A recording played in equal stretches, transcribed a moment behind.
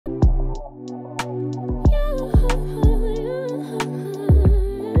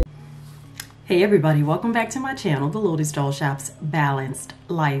Hey everybody, welcome back to my channel, the Lotus Doll Shop's Balanced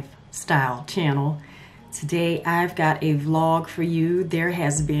Lifestyle channel. Today I've got a vlog for you. There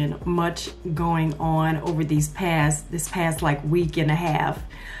has been much going on over this past like week and a half.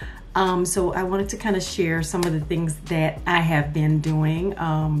 So I wanted to kind of share some of the things that I have been doing.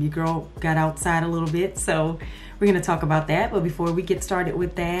 Your girl got outside a little bit, so we're gonna talk about that. But before we get started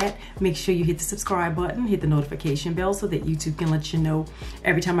with that, make sure you hit the subscribe button, hit the notification bell so that YouTube can let you know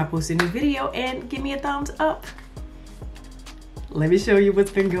every time I post a new video, and give me a thumbs up. Let me show you what's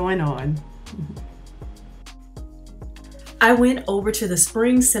been going on. I went over to the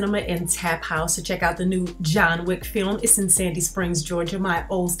Spring Cinema in Taphouse to check out the new John Wick film. It's in Sandy Springs, Georgia, my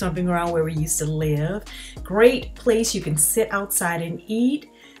old stomping ground where we used to live. Great place. You can sit outside and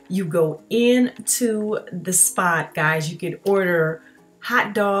eat. You go into the spot, guys. You can order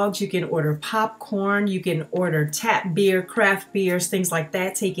hot dogs, you can order popcorn, you can order tap beer, craft beers, things like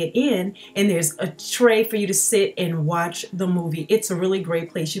that. Take it in, and there's a tray for you to sit and watch the movie. It's a really great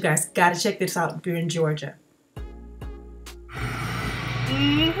place. You guys got to check this out if you're in Georgia.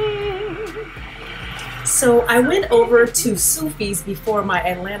 So I went over to Sufi's before my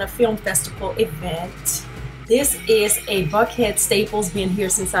Atlanta Film Festival event. This is a Buckhead Staples, been here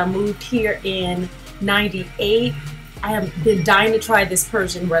since I moved here in '98. I have been dying to try this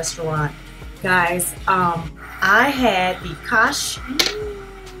Persian restaurant. Guys, I had the Kash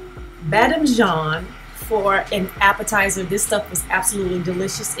Badamjan for an appetizer. This stuff was absolutely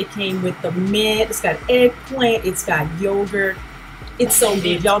delicious. It came with the mint, it's got eggplant, it's got yogurt. It's so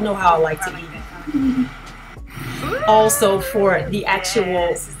good. Y'all know how I like to eat. Also, for the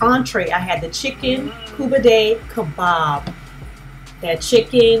actual entree, I had the chicken kubadeh kebab. That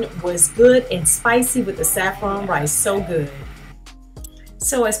chicken was good and spicy with the saffron rice. So good.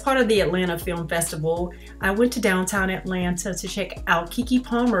 So as part of the Atlanta Film Festival, I went to downtown Atlanta to check out Keke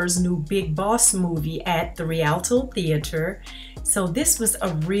Palmer's new Big Boss movie at the Rialto Theater. So this was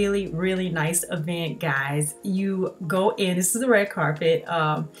a really, really nice event, guys. You go in, this is the red carpet.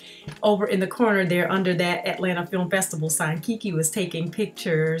 Over in the corner there under that Atlanta Film Festival sign, Keke was taking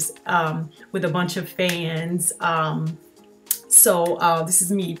pictures with a bunch of fans. This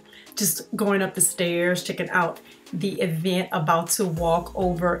is me just going up the stairs, checking out the event, about to walk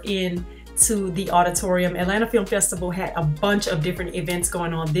over into the auditorium. Atlanta Film Festival had a bunch of different events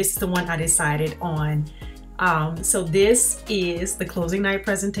going on. This is the one I decided on. So this is the closing night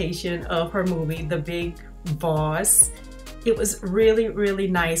presentation of her movie, The Big Boss. It was really, really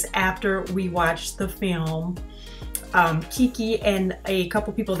nice. After we watched the film, Keke and a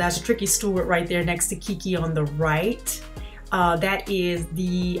couple people, that's Tricky Stewart right there next to Keke on the right. That is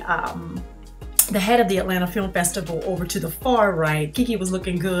the head of the Atlanta Film Festival over to the far right. Keke was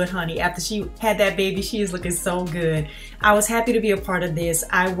looking good, honey. After she had that baby, she is looking so good. I was happy to be a part of this.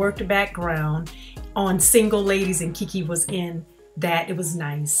 I worked background on Single Ladies, and Keke was in that. It was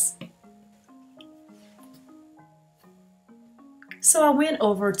nice. So I went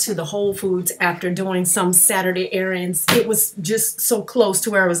over to the Whole Foods after doing some Saturday errands. It was just so close to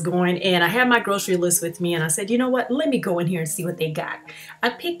where I was going, and I had my grocery list with me, and I said, you know what, let me go in here and see what they got.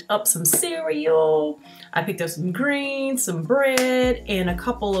 I picked up some cereal, I picked up some greens, some bread, and a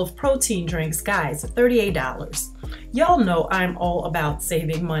couple of protein drinks. Guys, $38. Y'all know I'm all about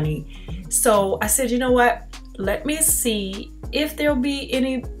saving money. So I said, you know what, let me see if there'll be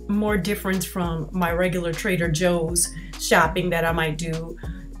any more difference from my regular Trader Joe's shopping that I might do,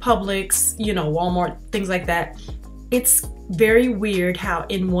 Publix, you know, Walmart, things like that. It's very weird how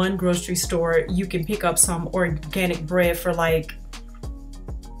in one grocery store you can pick up some organic bread for like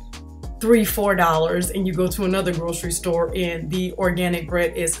 $3–4, and you go to another grocery store and the organic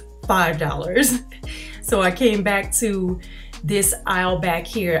bread is $5. So I came back to this aisle back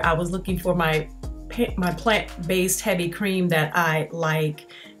here. I was looking for my plant-based heavy cream that I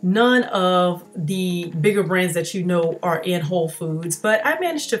like. None of the bigger brands that you know are in Whole Foods, but I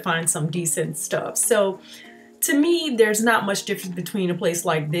managed to find some decent stuff. So to me, there's not much difference between a place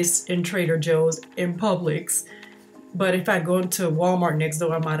like this and Trader Joe's and Publix. But if I go into Walmart next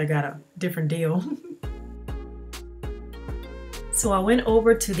door, I might have got a different deal. So I went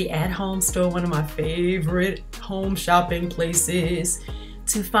over to the At Home store, one of my favorite home shopping places,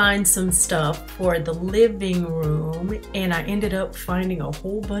 to find some stuff for the living room, and I ended up finding a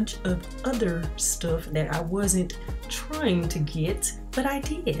whole bunch of other stuff that I wasn't trying to get, but I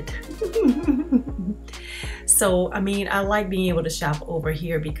did. So, I mean, I like being able to shop over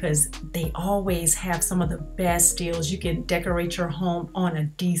here because they always have some of the best deals. You can decorate your home on a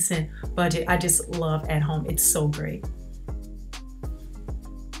decent budget. I just love At Home. It's so great.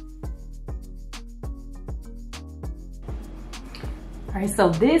 All right, so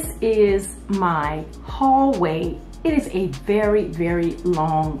this is my hallway. It is a very, very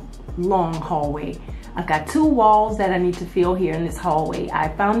long hallway. I've got 2 walls that I need to fill here in this hallway. I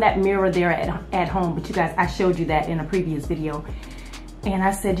found that mirror there at home, but you guys, I showed you that in a previous video. And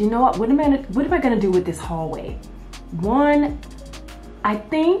I said, you know what am I gonna do with this hallway? One, I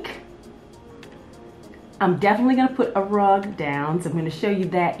think I'm definitely gonna put a rug down. So I'm gonna show you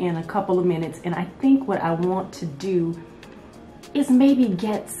that in a couple of minutes. And I think what I want to do is maybe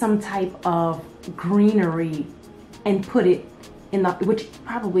get some type of greenery and put it in the, which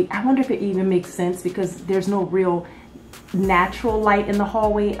probably, I wonder if it even makes sense because there's no real natural light in the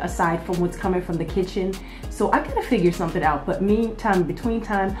hallway aside from what's coming from the kitchen. So I gotta figure something out. But between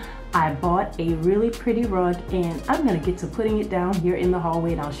time, I bought a really pretty rug and I'm gonna get to putting it down here in the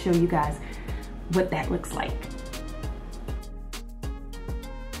hallway and I'll show you guys what that looks like.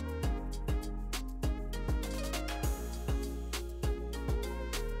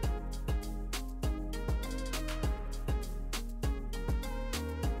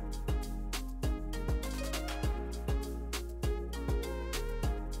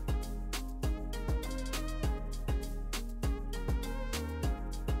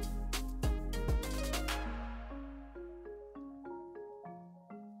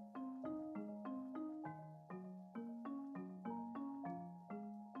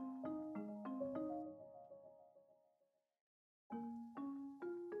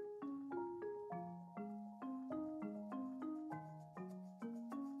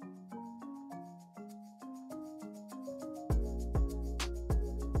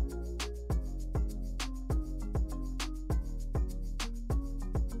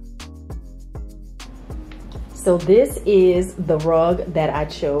 So this is the rug that I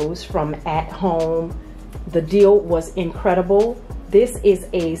chose from At Home. The deal was incredible. This is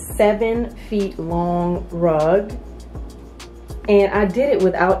a 7 feet long rug. And I did it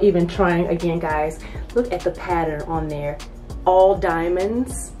without even trying. Again, guys, look at the pattern on there. All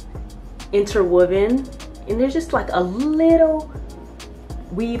diamonds, interwoven. And there's just like a little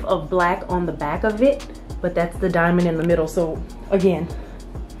weave of black on the back of it. But that's the diamond in the middle. So again,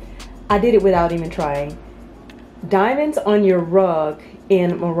 I did it without even trying. Diamonds on your rug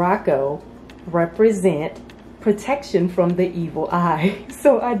in Morocco represent protection from the evil eye.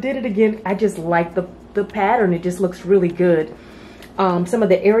 So I did it again. I just like the pattern. It just looks really good. Some of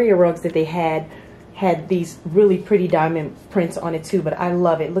the area rugs that they had these really pretty diamond prints on it too, but I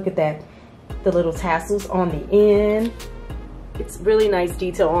love it. Look at that. The little tassels on the end. It's really nice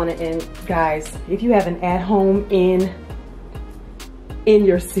detail on it. And guys, if you have an At Home in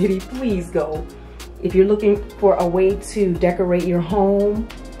your city, please go. If you're looking for a way to decorate your home,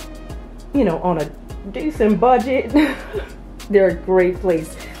 you know, on a decent budget, they're a great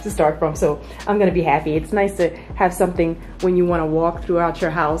place to start from. So I'm gonna be happy. It's nice to have something when you wanna walk throughout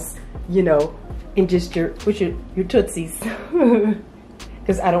your house, you know, in just your tootsies.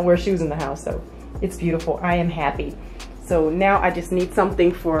 Because I don't wear shoes in the house, so it's beautiful. I am happy. So now I just need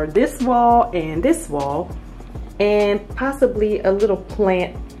something for this wall, and possibly a little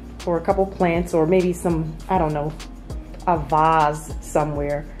plant, or a couple plants, or maybe some, I don't know, a vase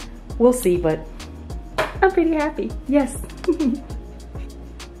somewhere. We'll see, but I'm pretty happy. Yes.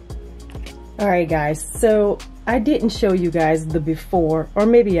 All right, guys, so I didn't show you guys the before, or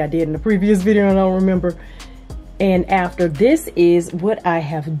maybe I did in the previous video, I don't remember. And after, this is what I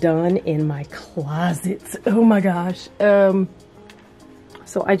have done in my closets. Oh my gosh. So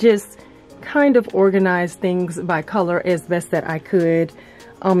I just kind of organized things by color as best that I could.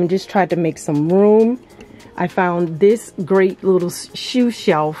 Just tried to make some room. I found this great little shoe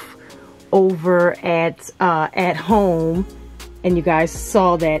shelf over at Home, and you guys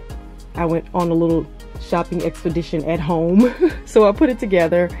saw that I went on a little shopping expedition at Home. So I put it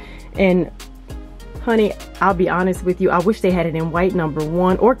together, and honey, I'll be honest with you, I wish they had it in white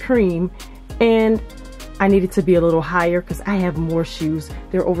 #1 or cream, and I needed to be a little higher because I have more shoes.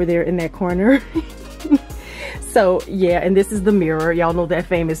 They're over there in that corner. So yeah, and this is the mirror. Y'all know that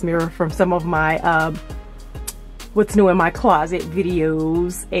famous mirror from some of my what's new in my closet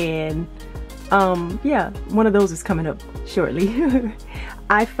videos, and yeah, one of those is coming up shortly.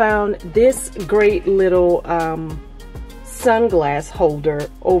 I found this great little sunglass holder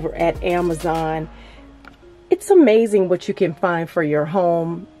over at Amazon. It's amazing what you can find for your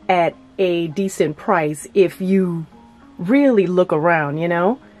home at a decent price if you really look around, you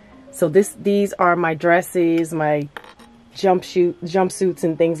know. So these are my dresses, my jumpsuits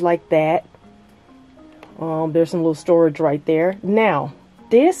and things like that. There's some little storage right there. Now,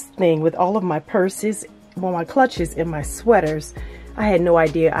 this thing with all of my purses, well, my clutches and my sweaters, I had no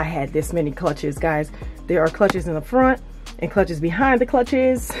idea I had this many clutches, guys. There are clutches in the front and clutches behind the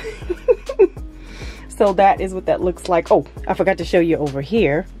clutches. So that is what that looks like. Oh, I forgot to show you over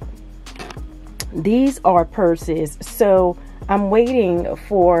here. These are purses. So I'm waiting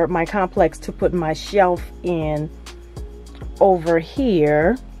for my complex to put my shelf in over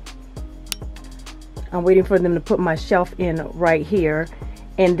here. I'm waiting for them to put my shelf in right here,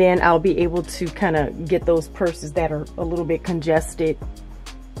 and then I'll be able to kind of get those purses that are a little bit congested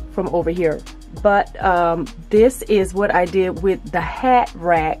from over here. But this is what I did with the hat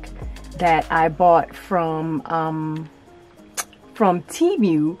rack that I bought from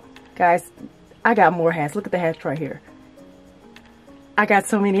Temu. Guys, I got more hats. Look at the hats right here. I got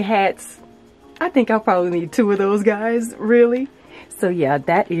so many hats. I think I'll probably need 2 of those, guys, really. So yeah,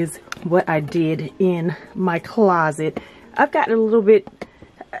 that is what I did in my closet. I've gotten a little bit,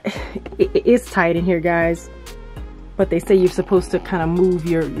 it's tight in here, guys, but they say you're supposed to kind of move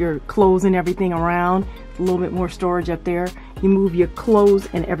your clothes and everything around. A little bit more storage up there. You move your clothes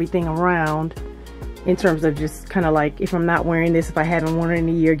and everything around in terms of just kind of like, if I'm not wearing this, if I haven't worn it in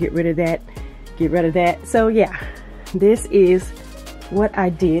a year, get rid of that, get rid of that. So yeah, this is what I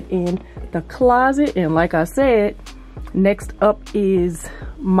did in the closet. And like I said, next up is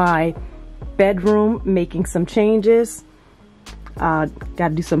my bedroom, making some changes. Gotta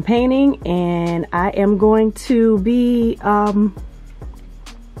do some painting, and I am going to be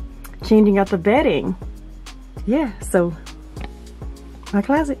changing out the bedding. Yeah, so my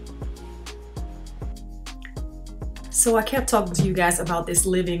closet. So I kept talking to you guys about this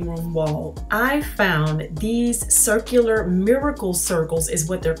living room wall. I found these circular miracle circles is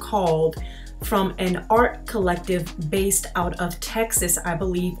what they're called, from an art collective based out of Texas, I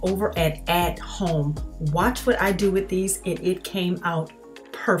believe, over at Home. Watch what I do with these, and it came out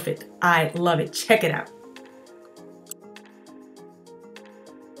perfect. I love it. Check it out.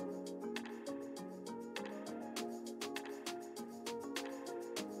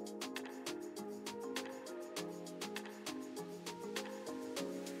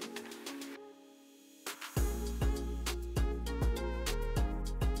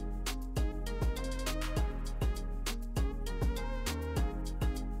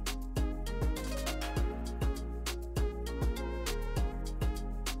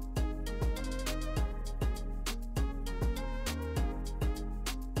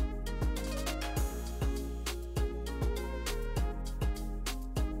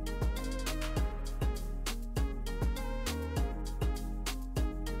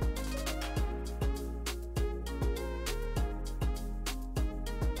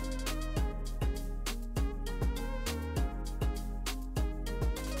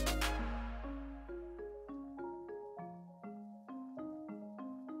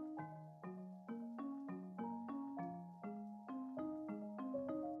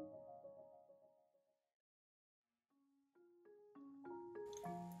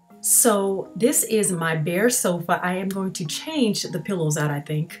 So this is my bare sofa. I am going to change the pillows out, I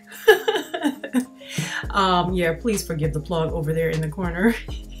think. Yeah, please forgive the plug over there in the corner.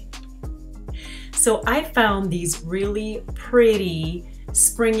 So I found these really pretty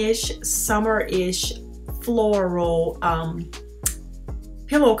springish, summer-ish floral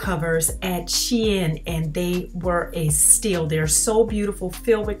pillow covers at Shein, and they were a steal. They're so beautiful,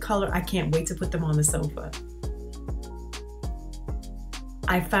 filled with color. I can't wait to put them on the sofa.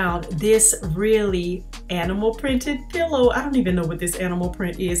 I found this really animal printed pillow. I don't even know what this animal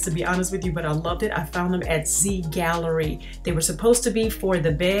print is, to be honest with you, but I loved it. I found them at Z Gallery. They were supposed to be for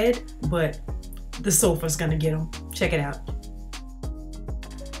the bed, but the sofa's gonna get them. Check it out.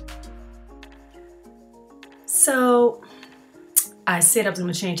 So I said I was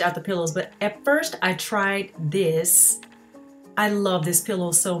gonna change out the pillows, but at first I tried this. I love this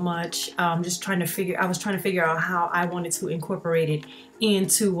pillow so much. I was trying to figure out how I wanted to incorporate it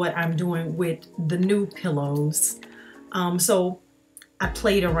into what I'm doing with the new pillows. So I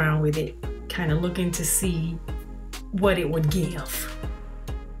played around with it, kind of looking to see what it would give.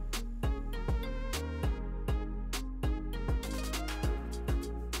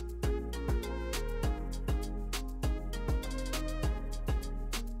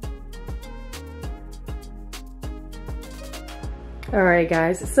 All right,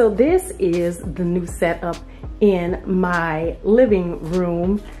 guys, so this is the new setup in my living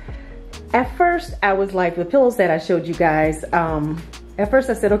room. At first, I was like, the pillows that I showed you guys, at first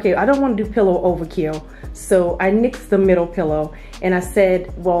I said, okay, I don't want to do pillow overkill. So I nixed the middle pillow, and I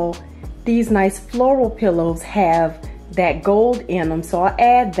said, well, these nice floral pillows have that gold in them, so I'll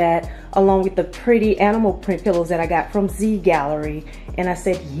add that along with the pretty animal print pillows that I got from Z Gallery. And I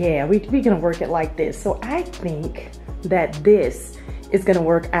said, yeah, we're gonna work it like this. So I think that this is gonna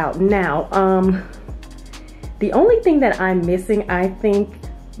work out. Now, The only thing that I'm missing, I think,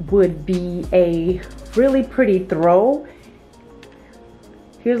 would be a really pretty throw.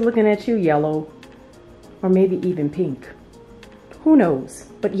 Here's looking at you, yellow, or maybe even pink. Who knows?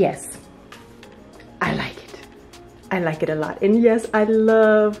 But yes, I like it. I like it a lot. And yes, I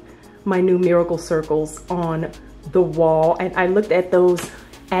love my new miracle circles on the wall. And I looked at those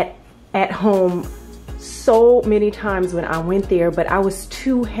at home so many times when I went there, but I was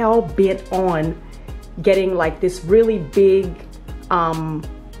too hell bent on getting like this really big, I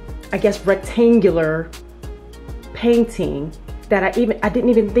guess rectangular painting that I didn't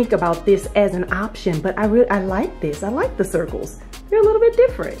even think about this as an option, but I like this. I like the circles. They're a little bit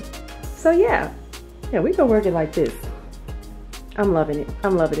different. So yeah, we can work it like this. I'm loving it.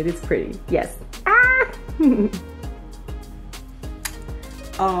 I'm loving it. It's pretty. Yes. Ah!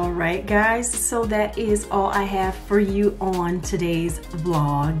 All right, guys. So that is all I have for you on today's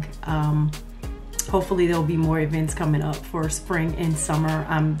vlog. Hopefully there'll be more events coming up for spring and summer.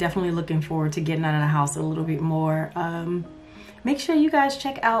 I'm definitely looking forward to getting out of the house a little bit more. Make sure you guys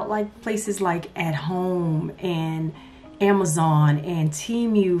check out like places like At Home and Amazon and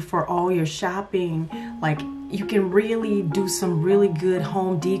Temu for all your shopping. Like, you can really do some really good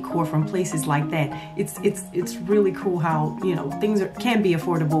home decor from places like that. It's really cool how, you know, things can be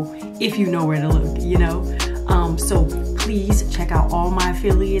affordable if you know where to look, you know. So please check out all my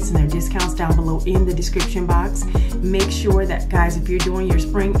affiliates and their discounts down below in the description box. Make sure that, guys, if you're doing your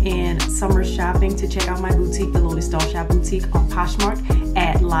spring and summer shopping, to check out my boutique, the Lotus Doll Shop Boutique on Poshmark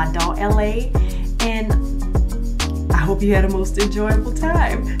at L.A.L, L.A. And I hope you had a most enjoyable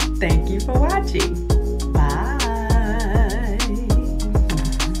time. Thank you for watching.